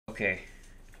Okay.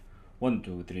 1,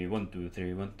 2, 3, 1, 2,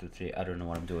 3, 1, 2, 3. I don't know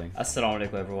what I'm doing. Assalamu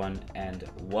alaikum everyone, and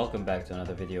welcome back to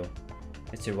another video.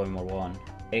 It's your boy Marwan,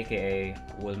 aka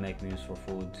will make memes for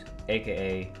food,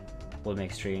 aka will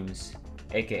make streams,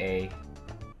 aka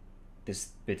this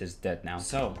bit is dead now.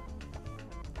 So,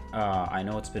 I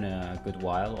know it's been a good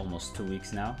while, almost 2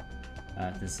 weeks now,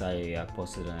 since I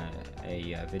posted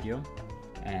a video.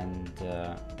 And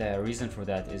the reason for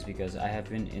that is because I have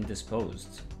been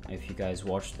indisposed. If you guys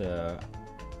watched the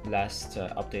last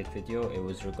update video, it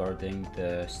was regarding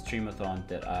the streamathon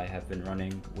that I have been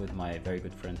running with my very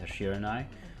good friend Hashir and I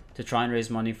to try and raise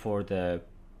money for the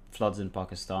floods in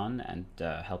Pakistan and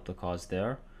help the cause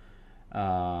there.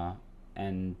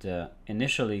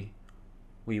 Initially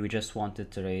we just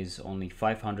wanted to raise only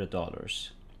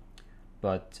 $500,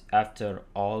 but after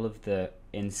all of the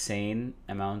insane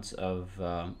amounts of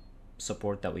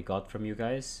support that we got from you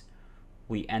guys,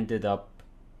 we ended up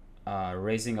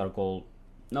raising our goal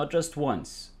not just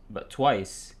once but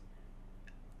twice,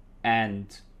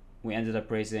 and we ended up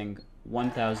raising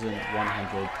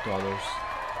 $1,100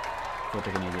 for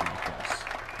the Canadian Red Cross.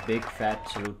 Big fat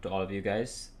salute to all of you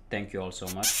guys. Thank you all so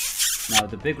much. Now,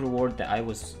 the big reward that I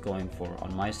was going for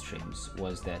on my streams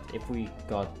was that if we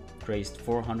got raised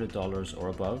 $400 or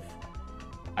above,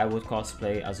 I would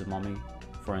cosplay as a mummy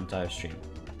for an entire stream.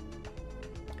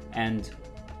 And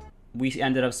we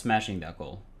ended up smashing that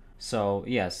goal. So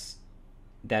yes,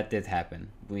 that did happen.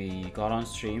 We got on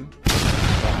stream,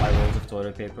 got my rolls of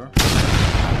toilet paper,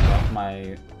 I got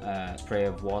my spray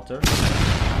of water,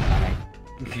 and I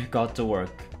got to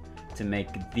work to make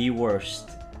the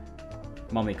worst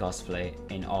mummy cosplay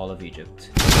in all of Egypt.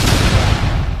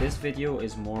 This video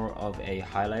is more of a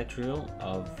highlight reel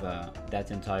of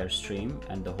that entire stream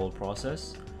and the whole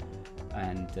process,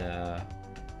 and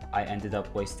I ended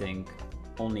up wasting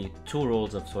only 2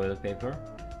 rolls of toilet paper,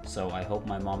 so I hope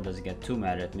my mom doesn't get too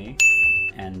mad at me.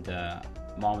 And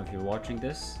mom, if you're watching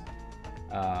this,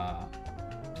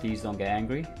 please don't get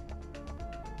angry.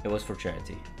 It was for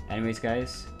charity. Anyways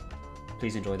guys,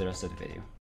 please enjoy the rest of the video.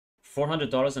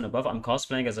 $400 and above, I'm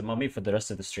cosplaying as a mummy for the rest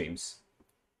of the streams.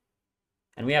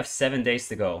 And we have 7 days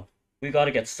to go. We gotta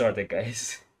get started,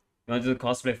 guys. You wanna do the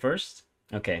cosplay first?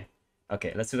 Okay.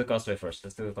 Okay, let's do the cosplay first.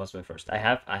 Let's do the cosplay first. I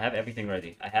have everything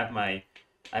ready. I have my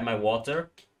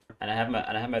water, and I have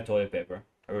my toilet paper.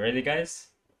 Are we ready, guys?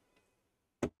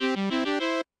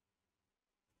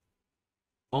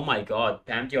 Oh my god,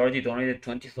 Pamty already donated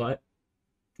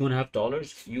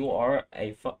 $2.50. You are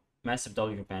a massive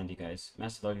dollar for Pamty, guys.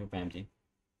 Massive dollar for Pamty.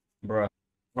 Bruh.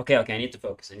 Okay, I need to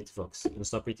focus. I'm gonna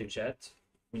stop reading chat.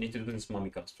 We need to do this mummy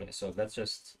cosplay. So let's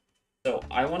just... So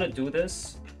I want to do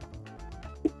this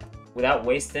without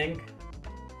wasting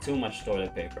too much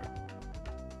toilet paper.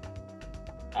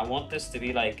 I want this to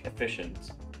be like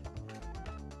efficient.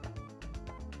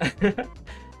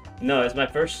 No, it's my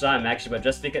first time actually, but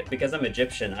just because I'm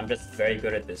Egyptian, I'm just very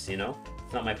good at this, you know?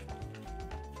 It's not my...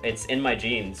 It's in my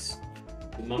genes.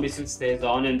 The mummy suit stays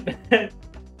on in bed.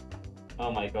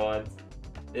 Oh my god.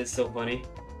 It's so funny.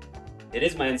 It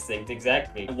is my instinct,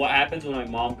 exactly. And what happens when my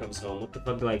mom comes home? What the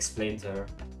fuck do I explain to her?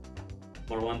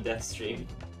 For one death stream.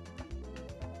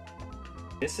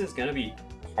 This is gonna be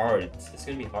hard. It's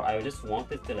gonna be hard. I just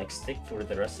want it to like stick for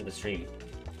the rest of the stream.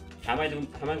 How am I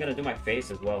gonna do my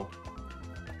face as well?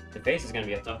 The face is gonna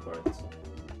be a tough part.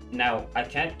 Now I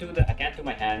can't do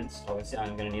my hands. Obviously,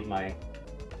 I'm gonna need my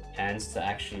hands to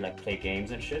actually like play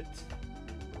games and shit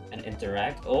and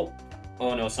interact. Oh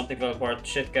no, something fell apart.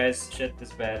 Shit, guys. Shit, this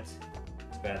is bad.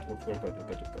 It's bad. We're good.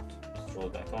 Just roll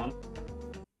it back on.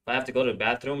 If I have to go to the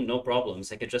bathroom, no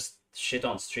problems. I could just shit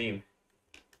on stream.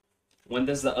 When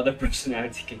does the other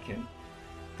personality kick in?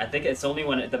 I think it's only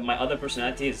when my other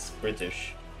personality is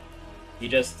British. He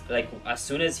just, like, as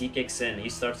soon as he kicks in, he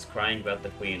starts crying about the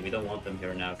Queen. We don't want them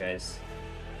here now, guys.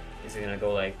 He's gonna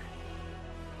go like,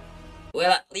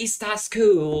 well, at least our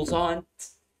school's on.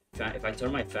 If I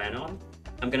turn my fan on,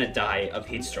 I'm gonna die of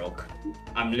heat stroke.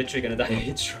 I'm literally gonna die of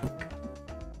heat stroke.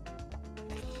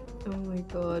 Oh my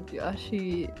god, you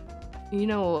actually, you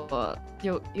know what?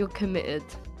 You're committed.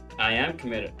 I am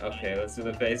committed. Okay, let's do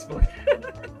the Facebook.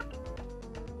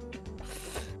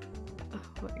 Oh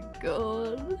my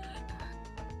god.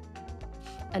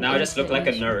 Now I just look like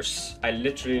a nurse. I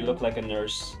literally look like a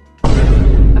nurse.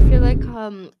 I feel like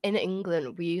in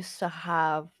England we used to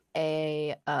have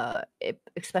a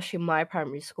especially my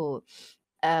primary school,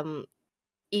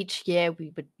 each year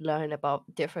we would learn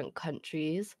about different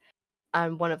countries,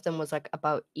 and one of them was like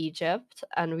about Egypt,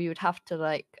 and we would have to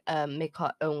like make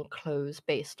our own clothes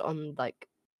based on like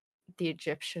the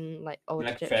Egyptian, like old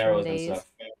Like Egyptian pharaohs and days.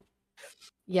 stuff.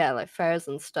 Yeah, like pharaohs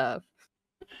and stuff.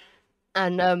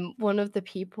 And one of the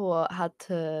people had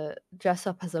to dress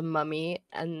up as a mummy,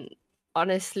 and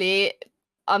honestly,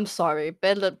 I'm sorry,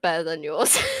 but it looked better than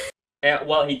yours. Yeah,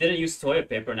 well, he didn't use toilet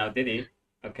paper now, did he?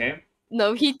 Okay.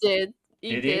 No, he did.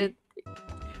 He Did did. he?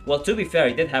 Well, to be fair,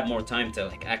 he did have more time to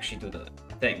like actually do the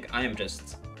thing. I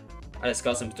just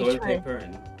got some toilet paper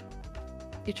and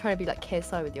You're trying to be like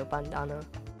KSI with your bandana.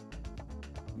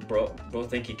 bro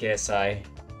think he KSI.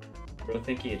 Bro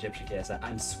think he Egyptian KSI.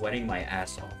 I'm sweating my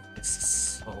ass off. It's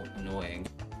so annoying.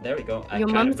 There we go. Your kind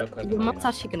of mum's look like your a mum's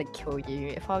actually gonna kill you.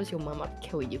 If I was your mum, I'd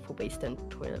kill you for wasting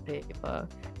toilet paper.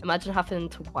 Imagine having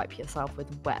to wipe yourself with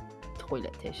wet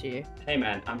toilet tissue. Hey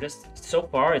man, I'm just so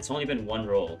far it's only been one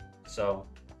roll, so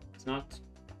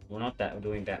we're not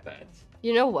doing that bad.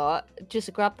 You know what?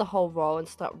 Just grab the whole roll and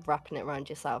start wrapping it around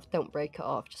yourself. Don't break it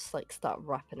off. Just like start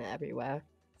wrapping it everywhere.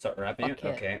 Start wrapping it?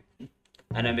 Fuck it. Okay.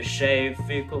 أنا مش شايف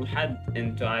فيكم حد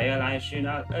انتوا عيال عايشين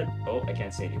على القد. Oh, I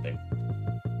can't say anything.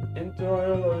 انتوا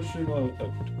عيال عايشين على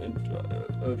القد. انتوا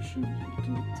عيال عايشين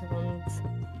على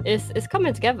القد. It's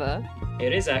coming together.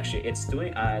 It is actually. It's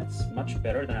doing. It's much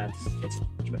better than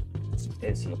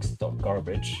it looks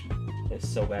garbage. It's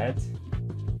so bad.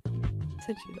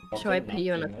 Shall I put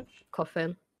you in a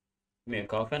coffin? Me a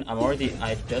coffin? I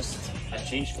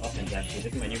changed coffins actually.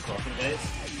 This is my new coffin, guys.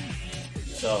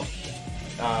 So,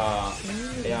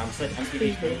 yeah, I'm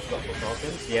pretty sure it's got for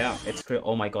coffins. Yeah, it's great.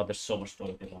 Oh my god, there's so much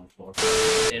toilet paper on the floor.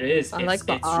 It is.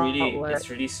 It's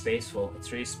really spaceful.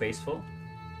 It's really spaceful.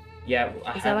 Yeah,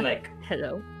 I have like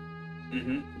hello.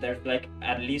 There's like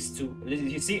at least two.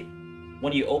 You see,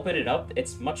 when you open it up,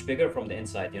 it's much bigger from the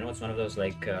inside. You know, it's one of those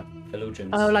like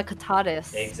illusions. Oh, like a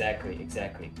TARDIS.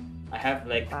 Exactly. I have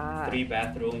like 3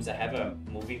 bathrooms. I have a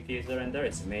movie theater in there.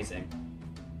 It's amazing.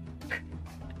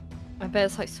 I bet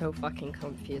it's like so fucking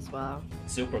comfy as well.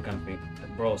 Super comfy.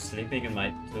 Bro, sleeping in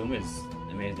my room is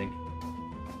amazing.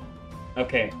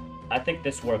 Okay, I think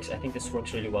this works. I think this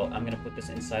works really well. I'm gonna put this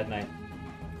inside my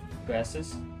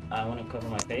glasses. I want to cover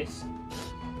my face.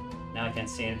 Now I can't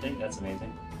see anything. That's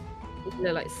amazing. You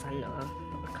look like Santa.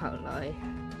 I can't lie.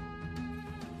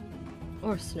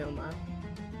 Or a snowman.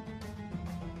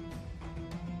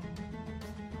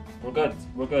 We're good.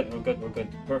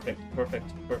 Perfect,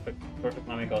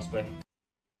 mommy cosplay.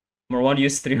 Marwan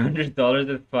used $300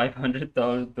 and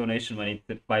 $500 donation money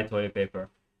to buy toilet paper.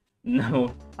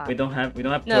 No, we don't have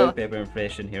toilet paper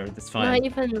inflation here. That's fine. Not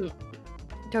even.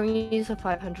 Don't use the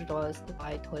 $500 to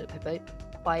buy toilet paper.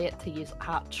 Buy it to use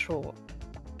actual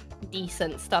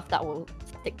decent stuff that will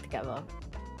stick together.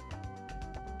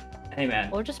 Hey man.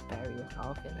 Or just bury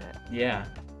yourself in it. Yeah.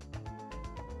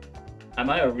 Am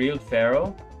I a real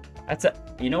pharaoh?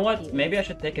 You know what? Maybe I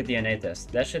should take a DNA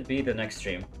test. That should be the next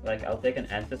stream. Like, I'll take an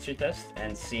ancestry test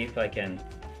and see if I can,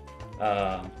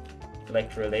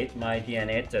 like, relate my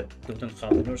DNA to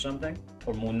Tutankhamun or something,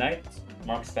 or Moon Knight,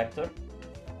 Mark Spector.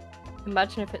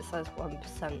 Imagine if it says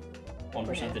 1%.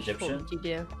 1% Egyptian. What would you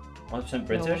do? 1%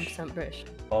 British. No, 1% British.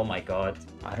 Oh my god,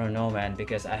 I don't know, man,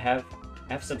 because I have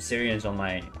some Syrians on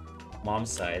my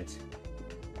mom's side.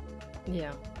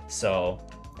 Yeah. So.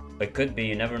 It could be,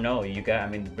 you never know. I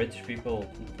mean, the British people,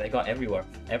 they got everywhere.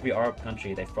 Every Arab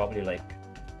country, they've probably, like,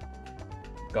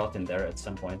 gotten there at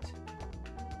some point.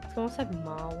 Someone said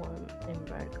Marwan,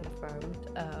 invert confirmed.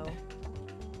 Oh.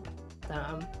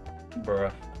 Damn.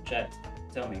 Bruh. Chat,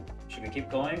 tell me, should we keep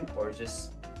going, or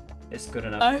just, it's good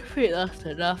enough? I think that's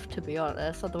enough, to be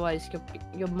honest. Otherwise,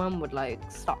 your mum would, like,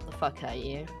 stop the fuck at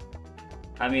you.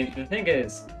 I mean, the thing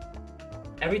is,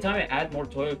 every time I add more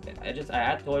toilet, I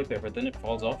add toilet paper, then it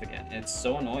falls off again. It's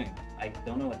so annoying. I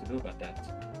don't know what to do about that.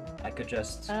 I could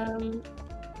just. I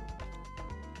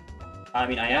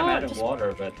mean, I am adding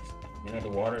water, but you know, the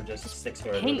water just sticks for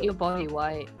a little. Paint your body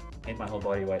white. Paint my whole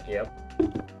body white. Yep.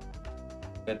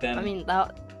 But then. I mean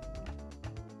that.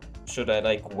 Should I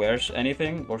like wear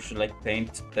anything, or should I like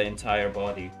paint the entire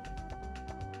body?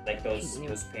 Like those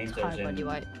painters in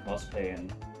cosplay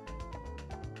and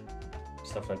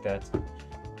stuff like that.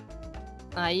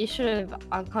 You should have.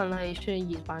 I can't lie. You should have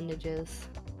used bandages.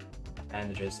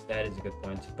 Bandages. That is a good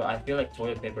point. But I feel like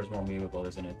toilet paper is more movable,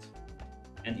 isn't it?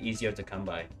 And easier to come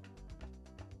by.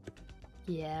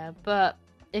 Yeah, but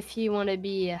if you want to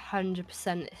be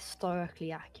 100%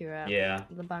 historically accurate, yeah,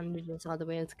 the bandages are the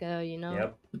way to go. You know.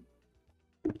 Yep.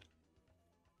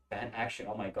 And actually,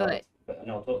 oh my god. But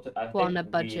no, I think we're on a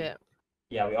budget.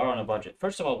 Yeah, we are on a budget.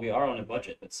 First of all, we are on a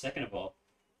budget. But second of all,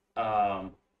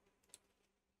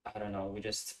 I don't know.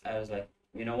 I was like,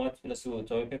 you know what? Let's do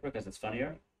toilet paper because it's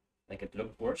funnier. Like it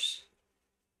looked worse.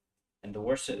 And the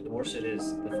worse it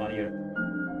is, the funnier.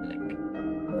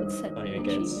 Like, funnier it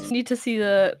gets. We need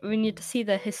to see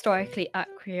the historically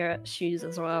accurate shoes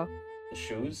as well. The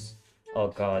shoes? Oh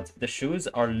god, the shoes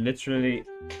are literally...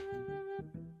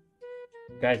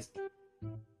 Guys,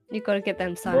 You gotta get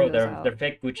them bro, sandals they're out.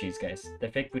 fake Gucci's, guys. They're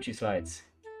fake Gucci slides.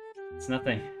 It's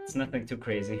nothing too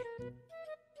crazy.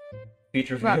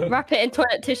 Feature view. Wrap it in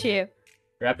toilet tissue.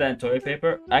 Wrap that in toilet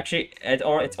paper. Actually, it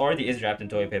already is wrapped in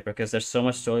toilet paper because there's so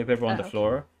much toilet paper on the Oh.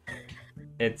 floor.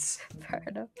 It's... Fair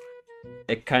enough.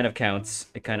 It kind of counts.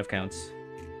 It kind of counts.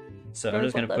 So I'm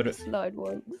just gonna put it... slide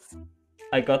ones.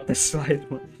 I got the slide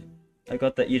one. I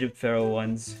got the Egypt Pharaoh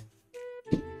ones.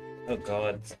 Oh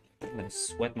god. I'm gonna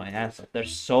sweat my ass off.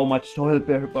 There's so much toilet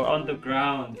paper on the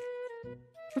ground.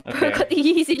 I Okay. got the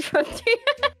Yeezy from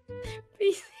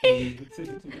PC.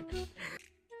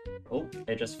 Oh,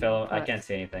 it just fell. I can't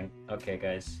see anything. Okay,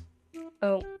 guys.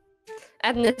 Oh.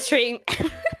 And the stream.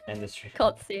 End the stream.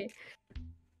 Can't see.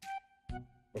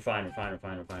 We're fine.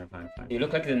 You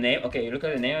look like the name. Okay, you look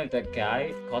like the name of that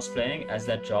guy cosplaying as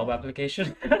that job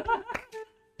application.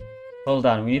 Hold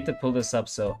on, we need to pull this up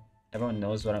so everyone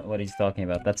knows what he's talking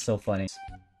about. That's so funny.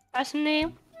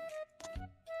 Personally,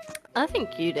 I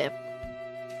think you did.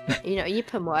 You know, you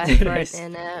put more effort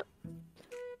in it.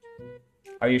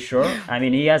 Are you sure? I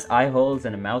mean, he has eye holes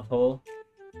and a mouth hole.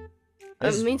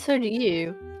 I mean, so do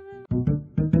you.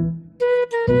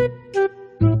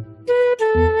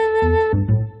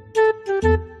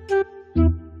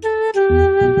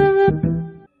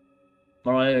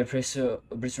 Morale, I press so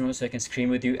I can scream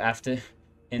with you after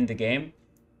in the game.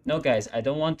 No, guys, I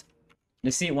don't want... You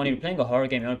see, when you're playing a horror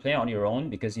game, you want to play it on your own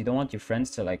because you don't want your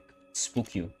friends to, like,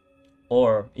 spook you.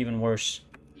 Or, even worse,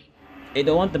 you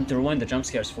don't want them to ruin the jump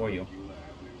scares for you.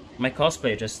 My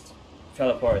cosplay just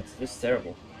fell apart. This is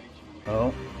terrible.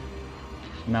 Oh.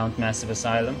 Mount Massive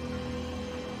Asylum.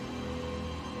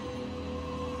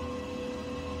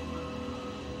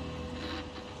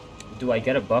 Do I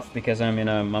get a buff because I'm in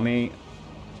a mummy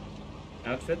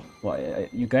outfit? Well,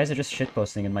 you guys are just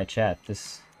shitposting in my chat.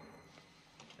 This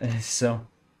is so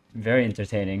very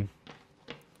entertaining.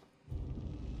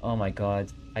 Oh my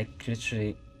god, I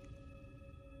literally...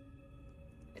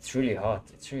 It's really hot.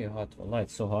 It's really hot. Wallah,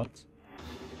 it's so hot.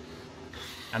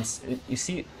 You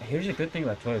see, here's a good thing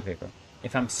about toilet paper.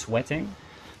 If I'm sweating,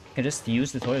 I can just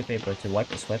use the toilet paper to wipe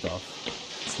the sweat off.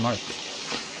 Smart.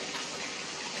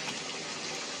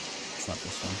 It's not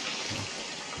this one.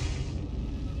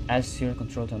 No. As serial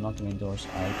control to unlock the main doors,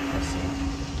 I see.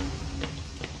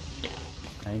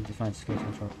 I need to find security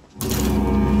control.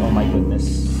 Oh my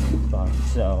goodness.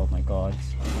 Oh my god.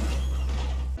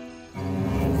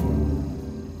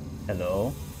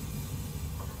 Hello?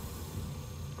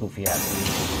 Goofy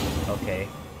happy. Okay.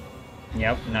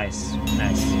 Yep, nice.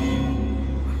 Nice.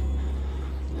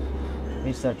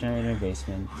 Restart generator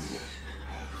basement.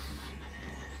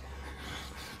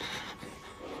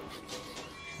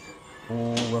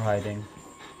 Oh, we're hiding.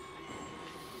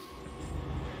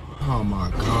 Oh my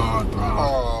god, bro.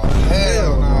 Oh,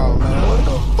 hell no, man. What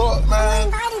the fuck, man?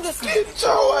 Get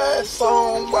your ass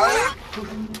on, man.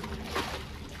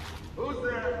 Who's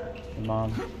there? The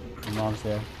mom's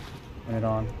there. Turn it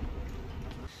on.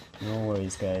 No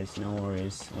worries, guys. No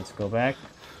worries. Let's go back.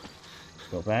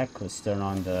 Go back. Let's turn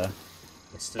on the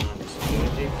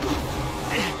security.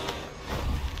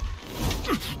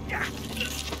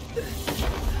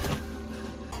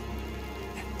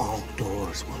 All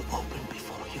doors will open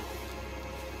before you.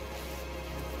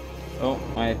 Oh,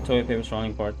 my toilet paper's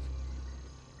falling apart.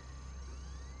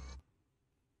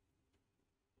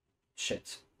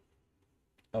 Shit.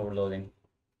 Overloading.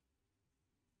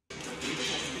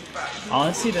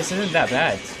 Honestly, this isn't that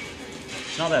bad.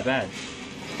 It's not that bad.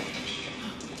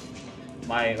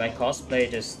 My cosplay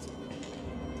just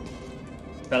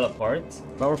fell apart,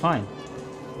 but we're fine.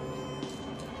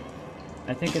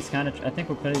 I think it's kind of. I think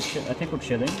we're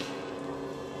chilling.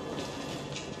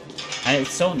 And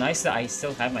it's so nice that I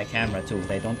still have my camera too.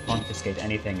 They don't confiscate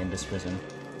anything in this prison.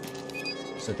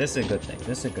 So this is a good thing.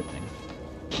 This is a good thing.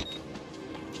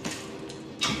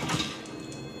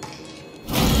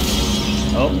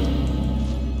 Oh.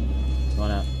 You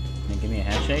wanna give me a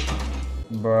handshake?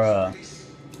 Bruh.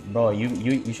 Bro,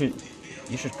 you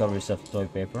should cover yourself with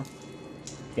toilet paper.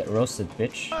 Get roasted,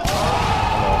 bitch.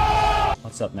 Hello.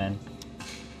 What's up, man?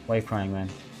 Why are you crying, man?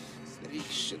 He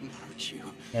shouldn't hurt you.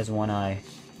 He has one eye.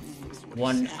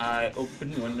 One eye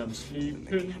open when I'm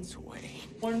sleeping.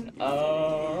 One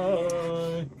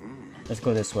eye. Let's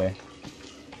go this way.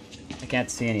 I can't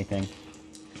see anything.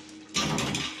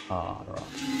 Ah,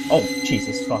 oh,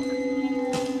 Jesus, fuck.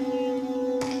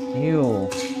 Ew.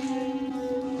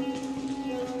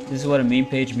 This is what a meme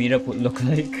page meetup would look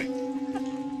like.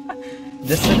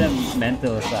 This is a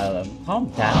mental asylum. Calm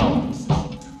down.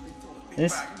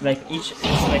 This like each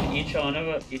one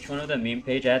of the meme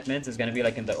page admins is gonna be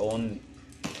like in their own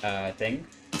thing,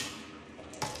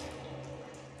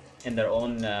 in their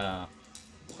own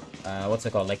what's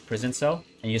it called, like prison cell,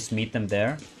 and you just meet them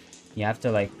there. You have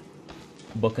to like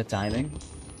book a timing.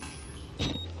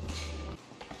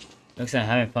 Looks like I'm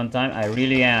having a fun time. I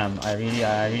really am. I really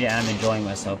am enjoying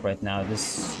myself right now.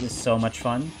 This is so much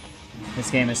fun.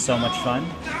 This game is so much fun.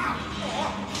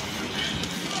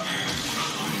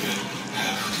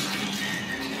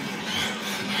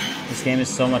 This game is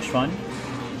so much fun.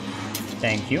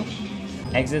 Thank you.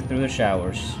 Exit through the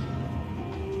showers.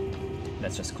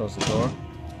 Let's just close the door.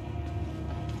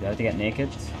 Do I have to get naked?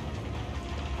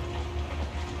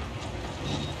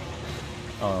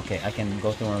 Oh, okay, I can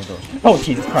go through one of those. Oh,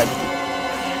 Jesus Christ!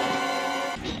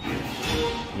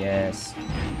 Yes.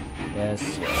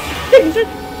 Yes.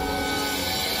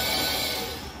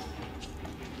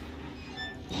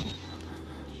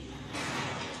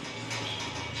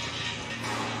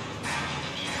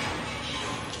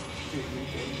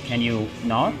 Can you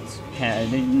not?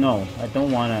 No, I don't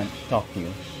wanna talk to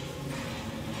you.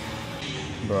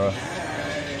 Bruh.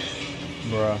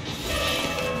 Bruh.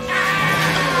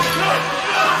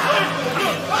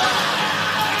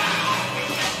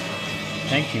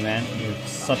 Thank you, man. You're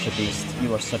such a beast.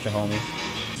 You are such a homie.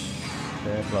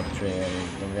 Very blood trail.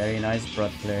 A very nice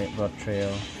blood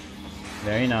trail.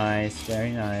 Very nice.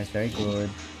 Very nice. Very good.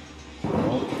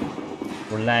 Oh.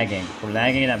 We're lagging. We're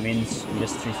lagging. That means we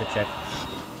just reach a checkpoint.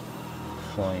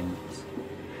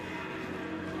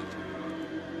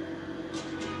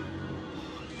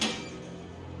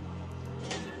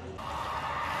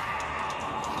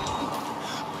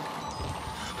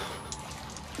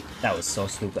 That was so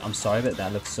stupid. I'm sorry, but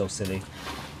that looks so silly.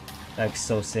 That looks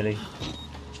so silly.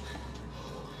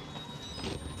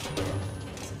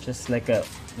 Just like a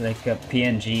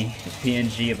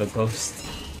PNG of a ghost.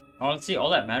 Honestly, all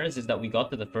that matters is that we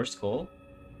got to the first goal.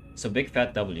 So big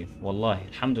fat W. Wallahi,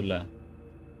 alhamdulillah.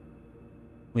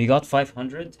 We got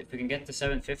 500. If we can get to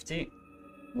 750,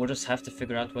 we'll just have to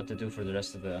figure out what to do for the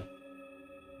rest of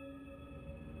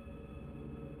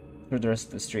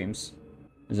the streams.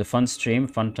 It was a fun stream,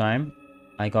 fun time.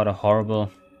 I got a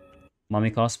horrible mummy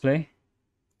cosplay.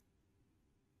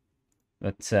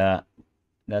 But that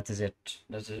is it.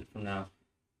 That's it for now.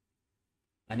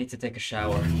 I need to take a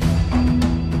shower.